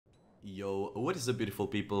Yo, what is up beautiful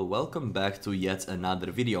people, welcome back to yet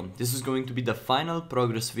another video. This is going to be the final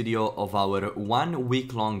progress video of our 1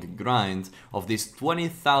 week long grind of this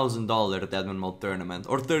 $20,000 Deadman Mode tournament,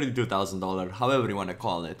 or $32,000, however you want to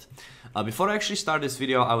call it. Before I actually start this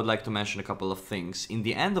video, I would like to mention a couple of things. In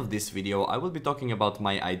the end of this video, I will be talking about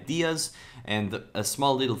my ideas and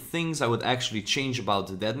small little things I would actually change about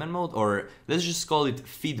the Deadman Mode, or let's just call it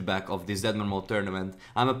feedback of this Deadman Mode tournament.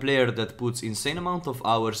 I'm a player that puts insane amount of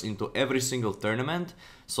hours into every single tournament,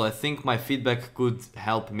 so I think my feedback could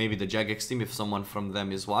help maybe the Jagex team if someone from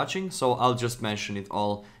them is watching, so I'll just mention it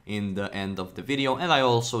all in the end of the video. And I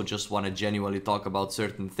also just want to genuinely talk about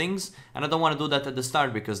certain things, and I don't want to do that at the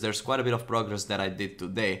start because there's quite a bit of progress that I did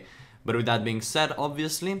today. But with that being said,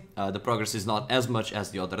 obviously, the progress is not as much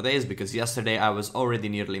as the other days, because yesterday I was already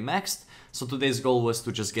nearly maxed, so today's goal was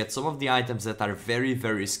to just get some of the items that are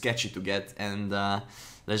very sketchy to get, and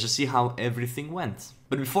let's just see how everything went.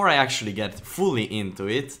 But before I actually get fully into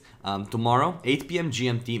it, tomorrow, 8 PM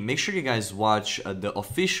GMT, make sure you guys watch the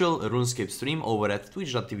official RuneScape stream over at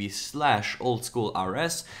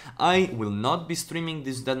twitch.tv/oldschoolrs. I will not be streaming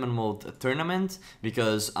this Deadman Mode tournament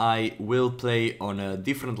because I will play on a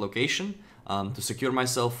different location to secure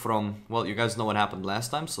myself from, well, you guys know what happened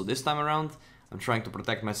last time, so this time around, I'm trying to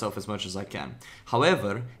protect myself as much as I can.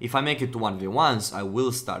 However, if I make it to 1v1s, I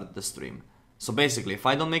will start the stream. So basically, if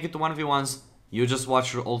I don't make it to 1v1s, you just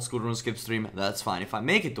watch your old school RuneScape stream, that's fine. If I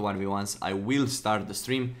make it to 1v1s, I will start the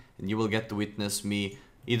stream and you will get to witness me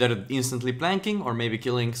either instantly planking or maybe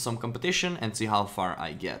killing some competition and see how far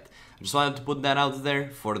I get. I just wanted to put that out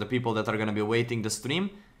there for the people that are gonna be waiting the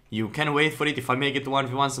stream. You can wait for it. If I make it to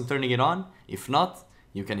 1v1s, I'm turning it on. If not,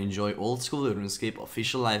 you can enjoy old school RuneScape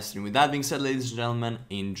official live stream. With that being said, ladies and gentlemen,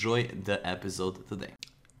 enjoy the episode today.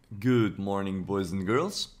 Good morning, boys and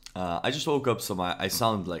girls. I just woke up, so I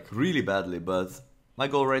sound like really badly, but my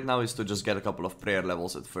goal right now is to just get a couple of prayer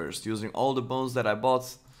levels at first. Using all the bones that I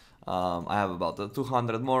bought, I have about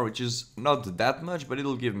 200 more, which is not that much, but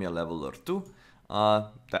it'll give me a level or two.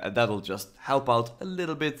 That'll just help out a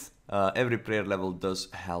little bit. Every prayer level does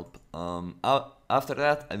help. After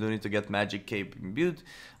that, I do need to get Magic Cape imbued.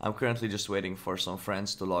 I'm currently just waiting for some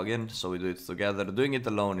friends to log in, so we do it together. Doing it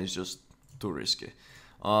alone is just too risky.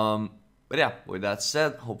 But yeah, with that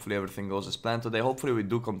said, hopefully everything goes as planned today. Hopefully we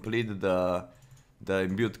do complete the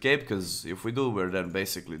imbued cape, because if we do, we're then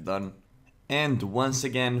basically done. And once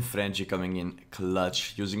again, Frenchie coming in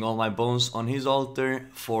clutch, using all my bones on his altar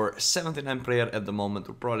for 79 prayer at the moment.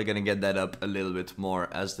 We're probably gonna get that up a little bit more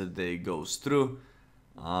as the day goes through.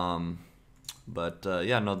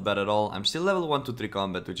 Yeah, not bad at all. I'm still level 1 to 3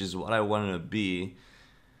 combat, which is what I want to be,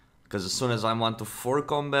 because as soon as I'm 1 to 4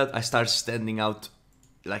 combat, I start standing out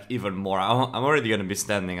like even more. I'm already gonna be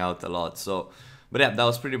standing out a lot, so, but yeah, that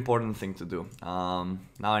was a pretty important thing to do. Now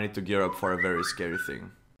I need to gear up for a very scary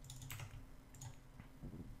thing.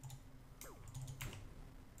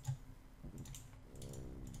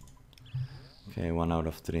 Okay, 1 out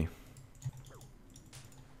of 3.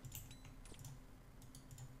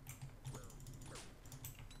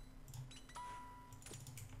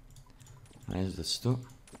 Nice, that's 2.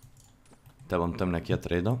 Te bom tam nekje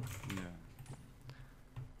trade.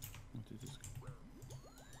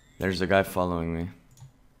 There's a guy following me.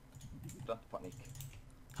 Don't panic.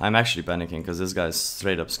 I'm actually panicking because this guy's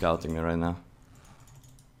straight up scouting me right now.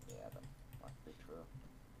 Yeah, that might be true.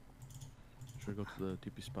 Should we go to the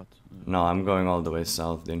TP spot? No, I'm going all the way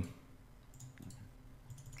south, dude.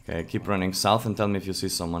 Okay, keep running south and tell me if you see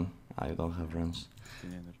someone. I don't have runs.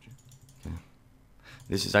 Energy. Okay.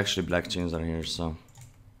 This is actually black chains are here, so.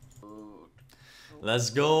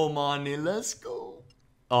 Let's go, money, let's go.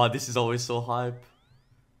 Oh, this is always so hype.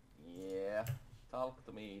 Yeah, talk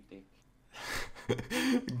to me, Dick.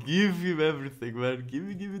 Give him everything, man. Give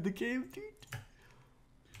me the game, dude.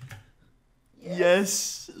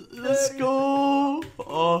 Yes! Yes! Let's go!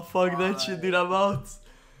 Oh, fuck that shit, dude, I'm out.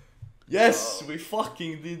 Yes, we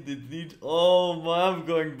fucking did it, dude. Oh, man, I'm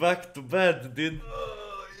going back to bed, dude.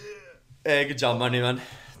 Oh, yeah. Hey, good job, money, man.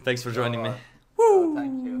 Thanks for joining me. Oh,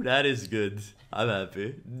 thank you. That is good. I'm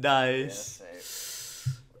happy. Nice. Yes,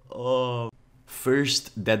 Oh.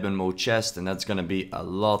 First Deadman Mode chest, and that's gonna be a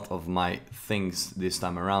lot of my things this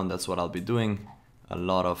time around. That's what I'll be doing. A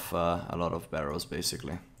lot of barrels,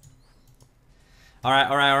 basically. All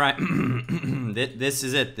right. This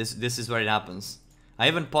is it. This is where it happens. I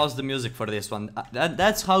even paused the music for this one.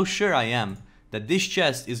 That's how sure I am that this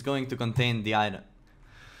chest is going to contain the item.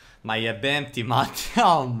 My empty mat.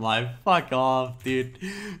 Oh my, fuck off, dude.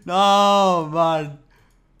 No, man.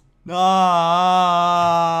 No.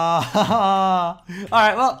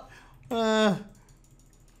 Alright, well.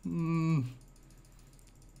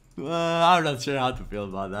 I'm not sure how to feel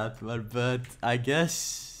about that, but I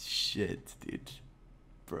guess shit, dude,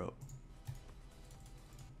 bro.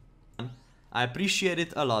 I appreciate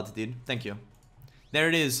it a lot, dude. Thank you. There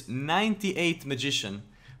it is, 98 Magician.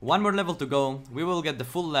 One more level to go. We will get the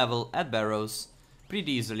full level at Barrows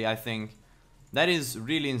pretty easily, I think. That is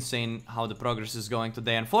really insane how the progress is going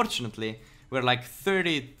today. Unfortunately, we're like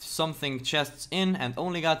 30 something chests in and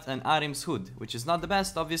only got an Arim's hood, which is not the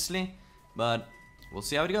best, obviously, but we'll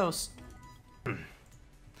see how it goes.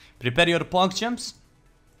 Prepare your pog champs.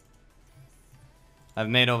 I've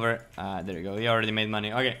made over... there you go, you already made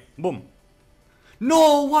money. Okay, boom.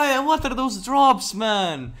 No, why? What are those drops,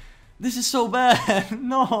 man? This is so bad.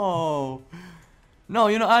 No. No,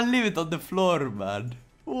 you know, I'll leave it on the floor, man.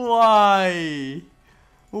 Why?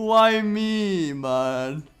 Why me,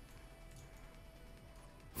 man?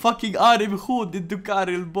 Fucking Arim hood into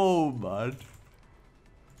Karel bow, man.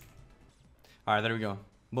 Alright, there we go.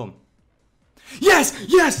 Boom. Yes!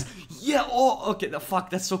 Yes! Yeah! Oh, okay. The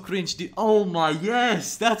fuck, that's so cringe, dude. Oh my,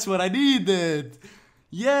 yes! That's what I needed!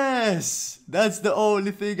 Yes! That's the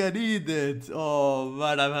only thing I needed. Oh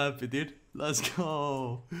man, I'm happy, dude. Let's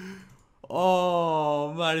go.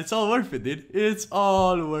 Oh man, it's all worth it, dude. It's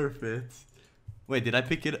all worth it. Wait, did I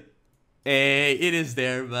pick it? Hey, it is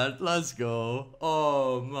there, man. Let's go.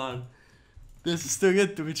 Oh man, this is too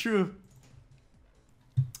good to be true.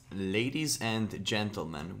 Ladies and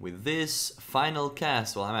gentlemen, with this final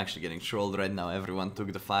cast, well, I'm actually getting trolled right now. Everyone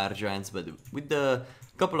took the fire giants, but with the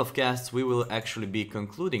couple of casts, we will actually be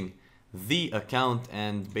concluding the account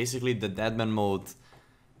and basically the Deadman mode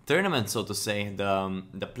tournament, so to say.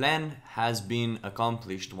 The plan has been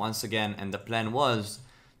accomplished once again, and the plan was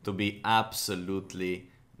to be absolutely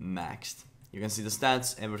maxed. You can see the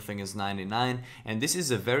stats, everything is 99, and this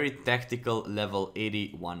is a very tactical level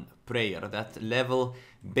 81 prayer. That level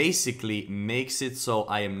basically makes it so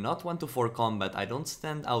I am not 1-4 combat, I don't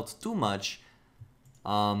stand out too much,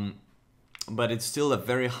 but it's still a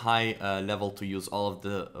very high level to use all of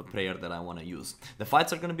the prayer that I want to use. The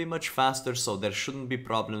fights are going to be much faster, so there shouldn't be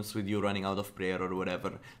problems with you running out of prayer or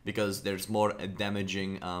whatever, because there's more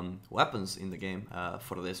damaging weapons in the game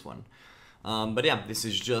for this one. But yeah, this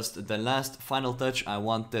is just the last final touch I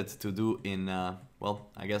wanted to do in, well,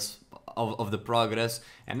 I guess, of the progress.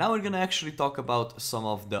 And now we're gonna actually talk about some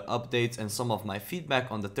of the updates and some of my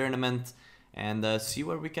feedback on the tournament, and see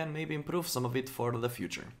where we can maybe improve some of it for the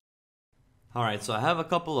future. Alright, so I have a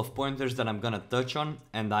couple of pointers that I'm gonna touch on,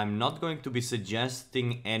 and I'm not going to be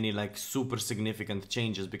suggesting any like super significant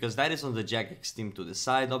changes, because that is on the Jagex team to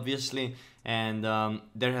decide, obviously, and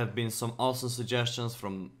there have been some awesome suggestions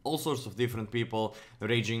from all sorts of different people,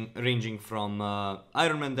 ranging from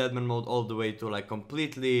Iron Man Deadman mode all the way to like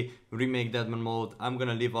completely remake Deadman mode. I'm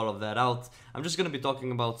gonna leave all of that out. I'm just gonna be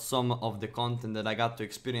talking about some of the content that I got to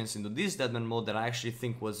experience into this Deadman mode that I actually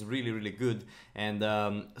think was really good, and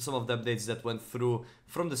some of the updates that went through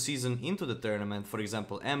from the season into the tournament, for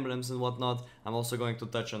example emblems and whatnot. I'm also going to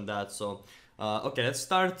touch on that. So okay, let's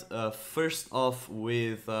start first off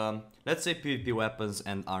with let's say PvP weapons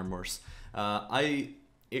and armors. I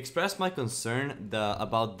expressed my concern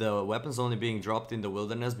about the weapons only being dropped in the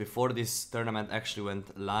wilderness before this tournament actually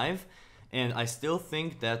went live, and I still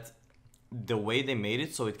think that the way they made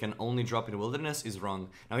it so it can only drop in wilderness is wrong.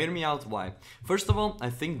 Now hear me out why. First of all, I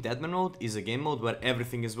think Deadman mode is a game mode where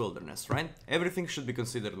everything is wilderness, right? Everything should be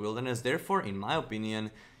considered wilderness. Therefore, in my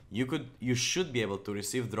opinion, you should be able to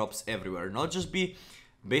receive drops everywhere, not just be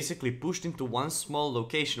basically pushed into one small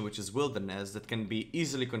location, which is wilderness, that can be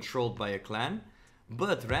easily controlled by a clan,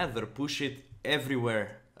 but rather push it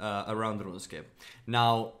everywhere around RuneScape.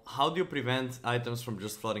 Now, how do you prevent items from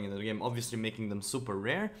just flooding into the game? Obviously making them super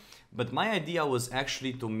rare, but my idea was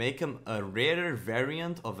actually to make them a rarer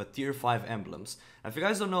variant of a tier 5 emblems. Now, if you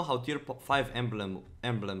guys don't know how tier 5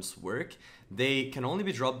 emblems work, they can only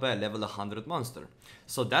be dropped by a level 100 monster.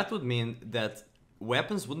 So that would mean that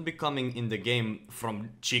weapons wouldn't be coming in the game from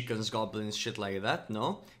chickens, goblins, shit like that,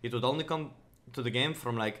 no. It would only come to the game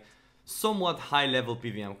from like somewhat high level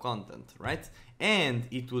PvM content, right? And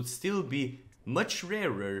it would still be much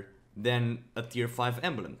rarer than a tier 5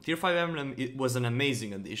 emblem. Tier 5 emblem, it was an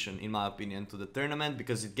amazing addition in my opinion to the tournament,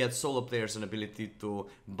 because it gets solo players an ability to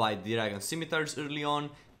buy dragon scimitars early on.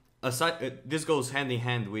 This goes hand in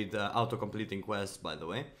hand with auto-completing quests, by the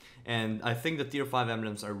way, and I think the tier 5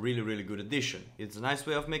 emblems are really good addition. It's a nice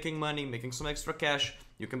way of making money, making some extra cash.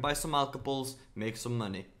 You can buy some alcopols, make some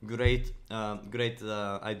money. Great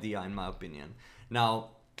idea in my opinion.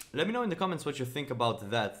 Now, let me know in the comments what you think about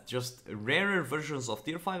that. Just rarer versions of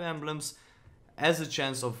tier 5 emblems as a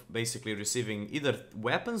chance of basically receiving either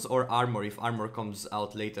weapons or armor, if armor comes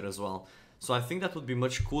out later as well. So I think that would be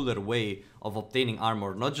much cooler way of obtaining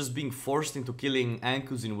armor, not just being forced into killing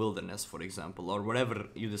Ankus in wilderness, for example, or whatever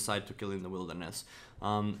you decide to kill in the wilderness.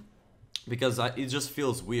 Because it just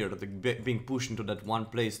feels weird being pushed into that one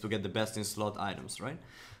place to get the best in slot items, right?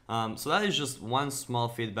 So that is just one small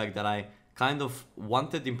feedback that I kind of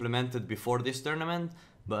wanted implemented before this tournament,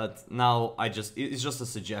 but now it's just a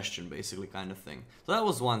suggestion basically, kind of thing. So that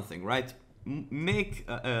was one thing, right?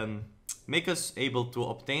 Make us able to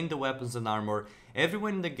obtain the weapons and armor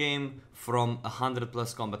everyone in the game from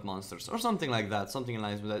 100+ combat monsters or something like that, something in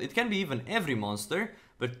line with that. It can be even every monster,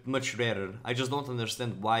 but much rarer. I just don't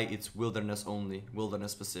understand why it's wilderness only,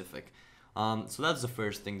 wilderness specific. So that's the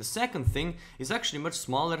first thing. The second thing is actually much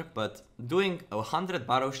smaller, but doing 100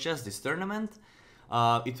 Barrows chests this tournament,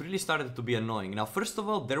 it really started to be annoying. Now, first of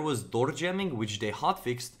all, there was door jamming, which they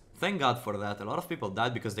hotfixed. Thank God for that. A lot of people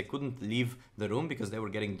died because they couldn't leave the room because they were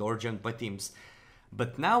getting door jammed by teams.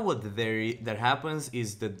 But now what there happens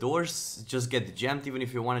is the doors just get jammed even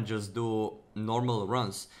if you want to just do normal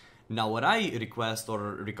runs. Now what I request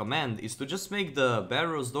or recommend is to just make the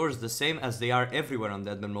Barrows doors the same as they are everywhere on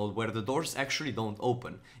Deadman mode, where the doors actually don't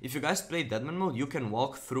open. If you guys play Deadman mode, you can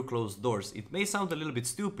walk through closed doors. It may sound a little bit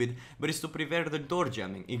stupid, but it's to prevent the door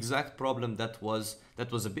jamming. Exact problem that was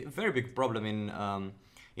a very big problem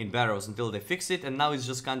in Barrows until they fix it, and now it's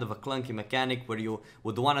just kind of a clunky mechanic where you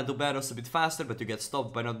would want to do Barrows a bit faster, but you get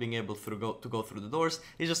stopped by not being able to go through the doors.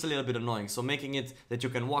 It's just a little bit annoying. So making it that you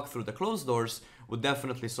can walk through the closed doors would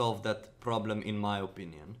definitely solve that problem, in my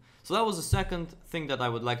opinion. So that was the second thing that I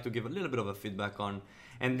would like to give a little bit of a feedback on.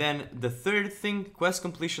 And then the third thing, quest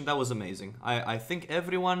completion, that was amazing. I think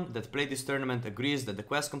everyone that played this tournament agrees that the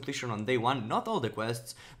quest completion on day one, not all the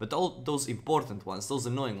quests, but all those important ones, those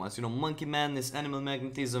annoying ones, you know, Monkey Madness, Animal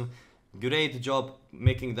Magnetism, great job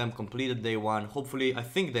making them completed day one. Hopefully, I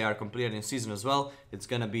think they are completed in season as well. It's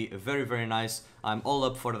gonna be very, very nice. I'm all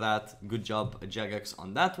up for that. Good job, Jagex,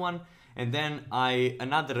 on that one. And then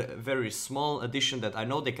another very small addition that I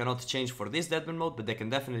know they cannot change for this Deadman mode, but they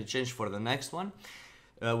can definitely change for the next one.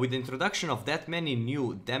 With the introduction of that many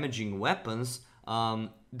new damaging weapons,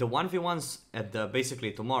 the 1v1s at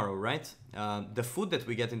basically tomorrow, right? The food that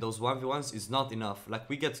we get in those 1v1s is not enough. Like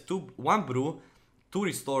we get one brew, 2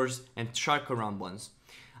 restores, and shark around ones.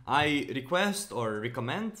 I request or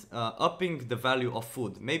recommend upping the value of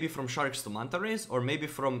food, maybe from sharks to manta rays, or maybe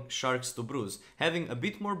from sharks to brews. Having a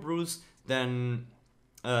bit more brews than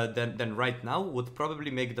right now would probably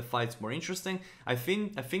make the fights more interesting. I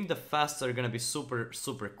think the fasts are gonna be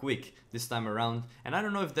super quick this time around, and I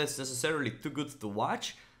don't know if that's necessarily too good to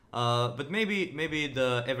watch. But maybe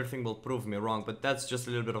everything will prove me wrong. But that's just a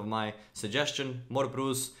little bit of my suggestion. More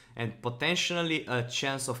brews and potentially a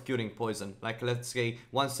chance of curing poison. Like let's say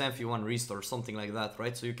 1 Sanfi, 1 restore, something like that,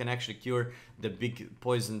 right? So you can actually cure the big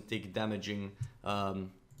poison tick damaging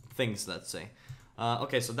things, let's say.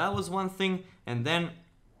 Okay, so that was one thing, and then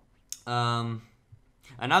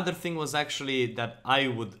another thing was actually that I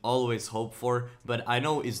would always hope for, but I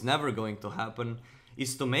know is never going to happen,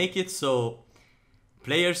 is to make it so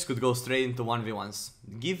players could go straight into 1v1s.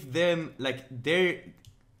 Give them, like,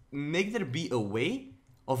 make there be a way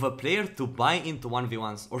of a player to buy into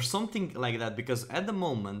 1v1s or something like that, because at the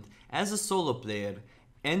moment, as a solo player,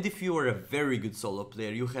 and if you are a very good solo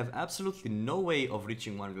player, you have absolutely no way of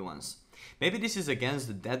reaching 1v1s. Maybe this is against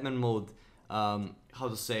the Deadman mode,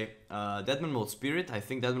 Deadman mode spirit. I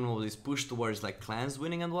think Deadman mode is pushed towards like clans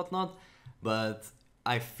winning and whatnot, but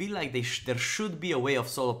I feel like there should be a way of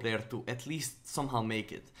solo player to at least somehow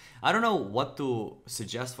make it. I don't know what to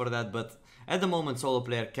suggest for that, but at the moment solo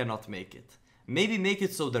player cannot make it. Maybe make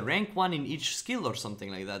it so the rank 1 in each skill or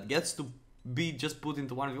something like that gets to be just put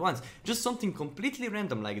into 1v1s. Just something completely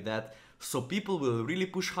random like that, so people will really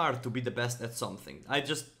push hard to be the best at something.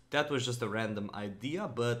 That was just a random idea,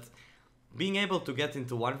 but being able to get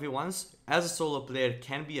into 1v1s as a solo player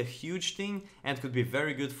can be a huge thing and could be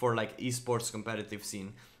very good for like esports competitive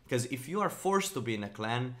scene. Because if you are forced to be in a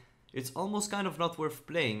clan, it's almost kind of not worth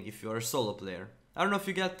playing if you are a solo player. I don't know if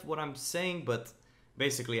you get what I'm saying, but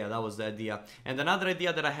basically, yeah, that was the idea. And another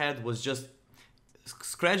idea that I had was just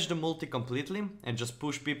scratch the multi completely and just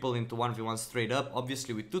push people into 1v1 straight up.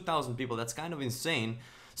 Obviously, with 2,000 people, that's kind of insane.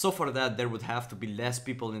 So for that, there would have to be less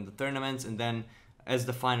people in the tournaments, and then as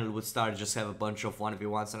the final would start, just have a bunch of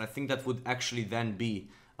 1v1s. And I think that would actually then be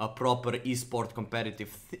a proper esport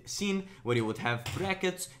competitive scene where you would have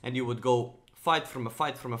brackets and you would go fight from a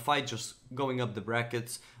fight, just going up the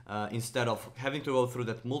brackets instead of having to go through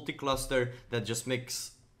that multi-cluster that just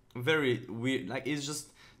makes very weird, like it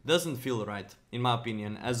just doesn't feel right, in my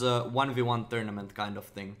opinion, as a 1v1 tournament kind of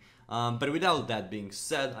thing. But without that being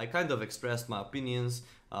said, I kind of expressed my opinions.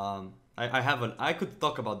 I could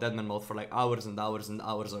talk about Deadman mode for like hours and hours and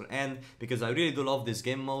hours on end, because I really do love this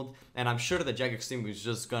game mode, and I'm sure that Jagex team is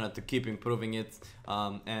just gonna to keep improving it.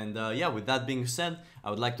 Yeah, with that being said, I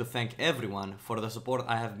would like to thank everyone for the support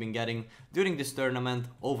I have been getting during this tournament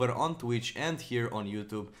over on Twitch and here on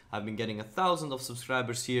YouTube. I've been getting 1,000 of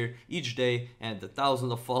subscribers here each day and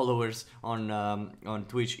 1,000 of followers on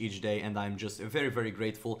Twitch each day, and I'm just very, very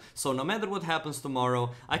grateful. So no matter what happens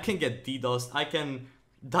tomorrow, I can get DDoSed, I can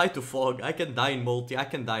die to fog, I can die in multi, I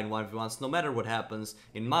can die in 1v1s, no matter what happens.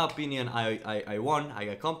 In my opinion, I won, I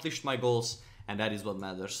accomplished my goals, and that is what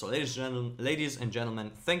matters. So ladies and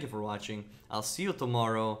gentlemen, thank you for watching. I'll see you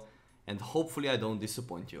tomorrow, and hopefully I don't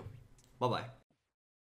disappoint you. Bye bye.